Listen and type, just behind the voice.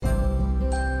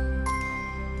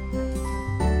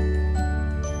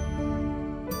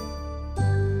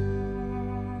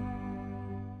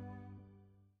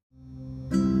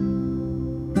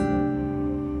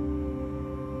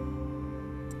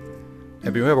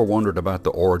Have you ever wondered about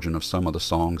the origin of some of the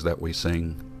songs that we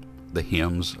sing, the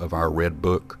hymns of our red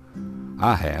book?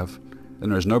 I have, and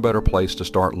there's no better place to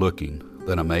start looking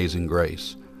than Amazing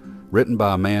Grace. Written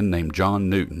by a man named John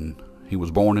Newton. He was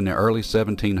born in the early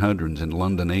 1700s in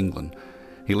London, England.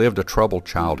 He lived a troubled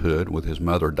childhood, with his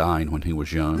mother dying when he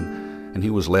was young, and he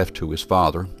was left to his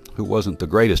father, who wasn't the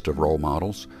greatest of role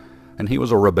models. And he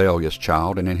was a rebellious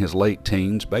child, and in his late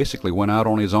teens basically went out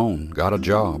on his own, got a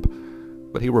job.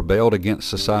 But he rebelled against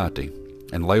society,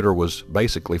 and later was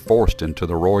basically forced into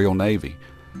the Royal Navy.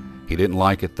 He didn't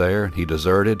like it there, and he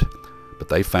deserted, but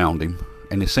they found him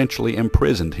and essentially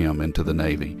imprisoned him into the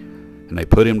Navy, and they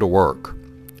put him to work.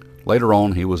 Later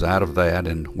on, he was out of that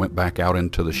and went back out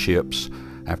into the ships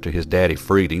after his daddy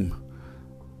freed him.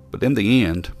 But in the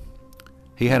end,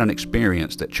 he had an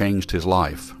experience that changed his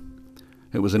life.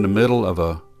 It was in the middle of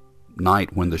a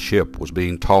night when the ship was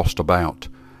being tossed about,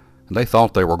 and they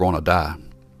thought they were going to die.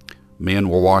 Men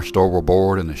were washed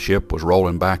overboard, and the ship was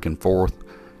rolling back and forth,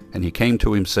 and he came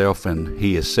to himself, and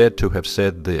he is said to have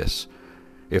said this,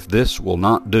 "If this will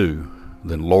not do,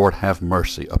 then Lord have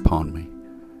mercy upon me."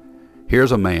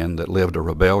 Here's a man that lived a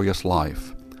rebellious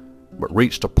life, but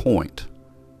reached a point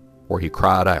where he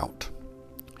cried out.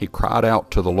 He cried out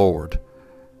to the Lord,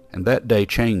 and that day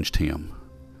changed him.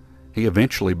 He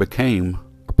eventually became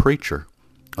a preacher,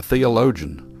 a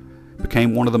theologian,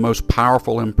 became one of the most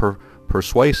powerful and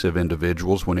persuasive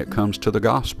individuals when it comes to the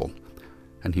gospel,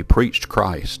 and he preached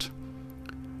Christ.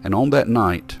 And on that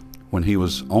night, when he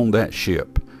was on that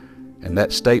ship, and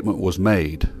that statement was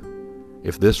made,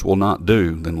 "If this will not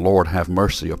do, then Lord have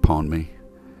mercy upon me,"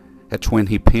 that's when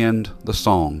he penned the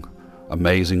song,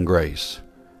 Amazing Grace.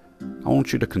 I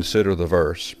want you to consider the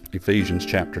verse, Ephesians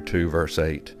chapter 2, verse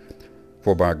 8.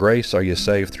 "For by grace are ye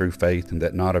saved through faith, and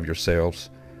that not of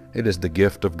yourselves. It is the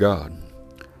gift of God."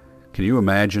 Can you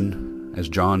imagine, as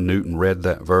John Newton read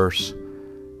that verse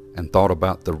and thought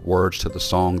about the words to the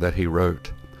song that he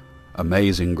wrote?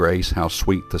 "Amazing grace, how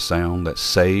sweet the sound that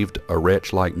saved a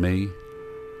wretch like me.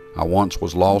 I once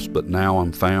was lost, but now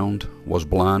I'm found, was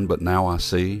blind, but now I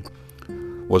see.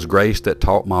 Was grace that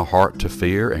taught my heart to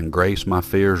fear, and grace my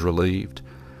fears relieved.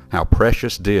 How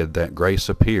precious did that grace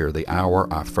appear the hour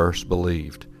I first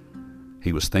believed."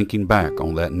 He was thinking back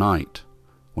on that night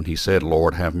when he said,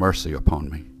 "Lord, have mercy upon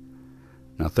me."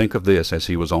 Now think of this as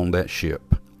he was on that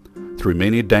ship. "Through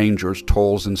many dangers,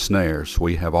 toils, and snares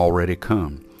we have already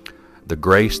come. The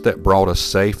grace that brought us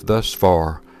safe thus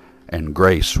far, and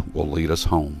grace will lead us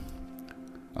home."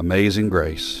 Amazing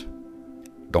grace.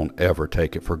 Don't ever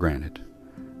take it for granted.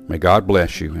 May God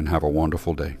bless you, and have a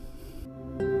wonderful day.